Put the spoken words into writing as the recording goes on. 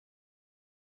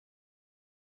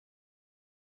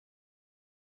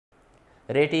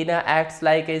Retina acts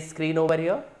like a screen over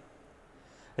here.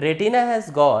 Retina has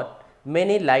got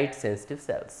many light sensitive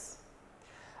cells.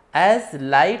 As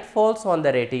light falls on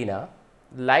the retina,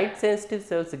 light sensitive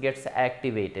cells gets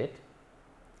activated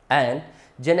and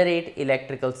generate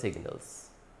electrical signals.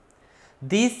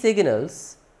 These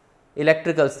signals,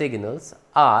 electrical signals,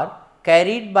 are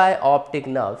carried by optic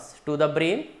nerves to the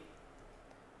brain.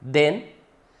 Then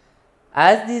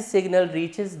as this signal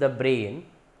reaches the brain,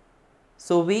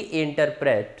 so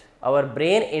our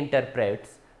brain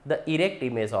interprets the erect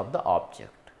image of the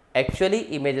object. Actually,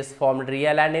 image is formed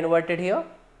real and inverted here,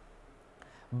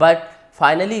 but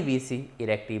finally we see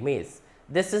erect image.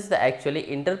 This is the actually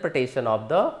interpretation of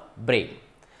the brain.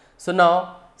 So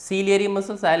now ciliary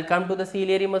muscles, I will come to the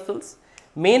ciliary muscles.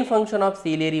 Main function of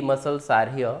ciliary muscles are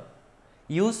here,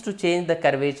 used to change the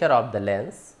curvature of the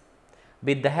lens.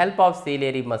 With the help of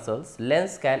ciliary muscles,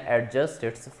 lens can adjust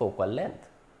its focal length.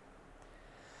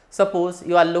 Suppose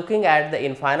you are looking at the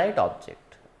infinite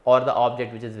object or the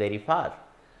object which is very far.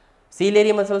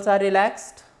 Ciliary muscles are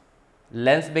relaxed,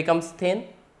 lens becomes thin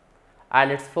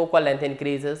and its focal length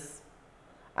increases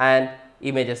and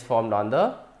image is formed on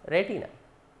the retina.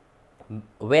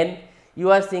 When you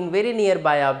are seeing very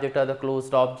nearby object or the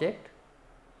closed object,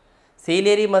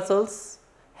 ciliary muscles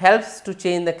helps to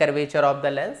change the curvature of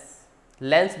the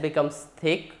lens becomes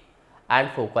thick and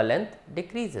focal length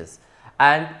decreases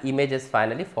and image is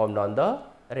finally formed on the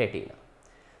retina.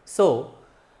 So,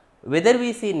 whether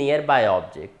we see nearby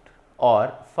object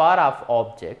or far off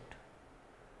object,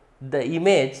 the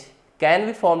image can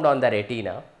be formed on the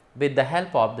retina with the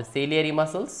help of the ciliary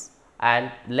muscles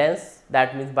and lens,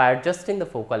 that means by adjusting the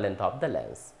focal length of the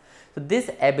lens. So,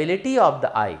 this ability of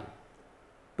the eye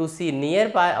to see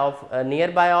nearby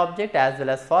object as well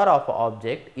as far off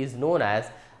object is known as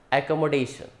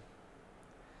accommodation.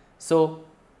 So,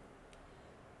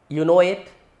 you know it,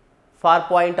 far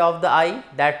point of the eye,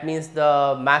 that means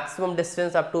the maximum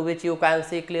distance up to which you can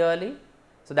see clearly.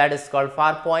 So, that is called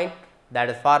far point, that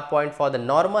is far point for the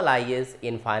normal eye is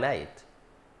infinite,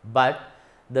 but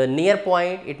the near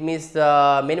point, it means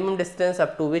the minimum distance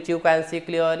up to which you can see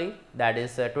clearly, that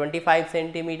is 25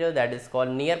 centimeter, that is called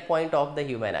near point of the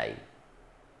human eye.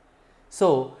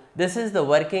 So, this is the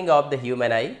working of the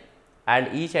human eye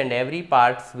and each and every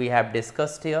parts we have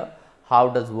discussed here. How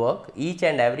does work? Each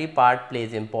and every part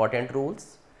plays important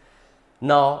roles.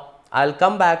 Now, I will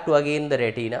come back to again the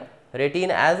retina.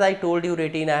 Retina, as I told you,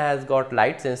 retina has got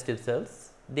light sensitive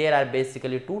cells. There are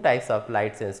basically two types of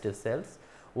light sensitive cells.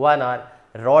 One are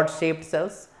rod shaped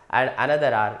cells and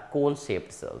another are cone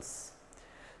shaped cells.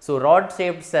 So, rod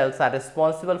shaped cells are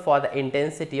responsible for the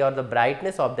intensity or the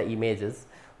brightness of the images,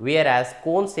 whereas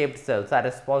cone shaped cells are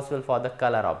responsible for the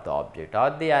color of the object,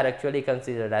 or they are actually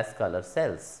considered as color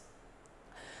cells.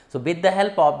 So, with the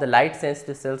help of the light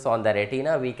sensitive cells on the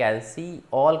retina, we can see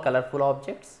all colorful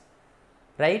objects,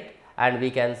 right, and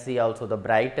we can see also the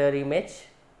brighter image,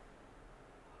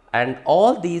 and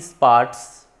all these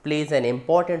parts plays an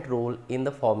important role in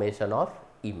the formation of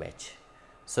image.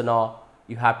 So, now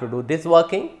you have to do this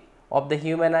working of the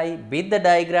human eye with the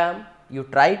diagram. You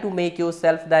try to make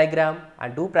yourself diagram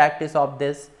and do practice of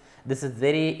this. This is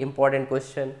very important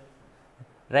question,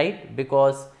 right,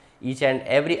 because each and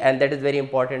every, and that is very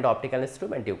important optical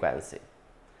instrument you can say.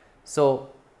 So,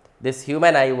 this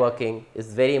human eye working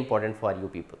is very important for you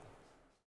people.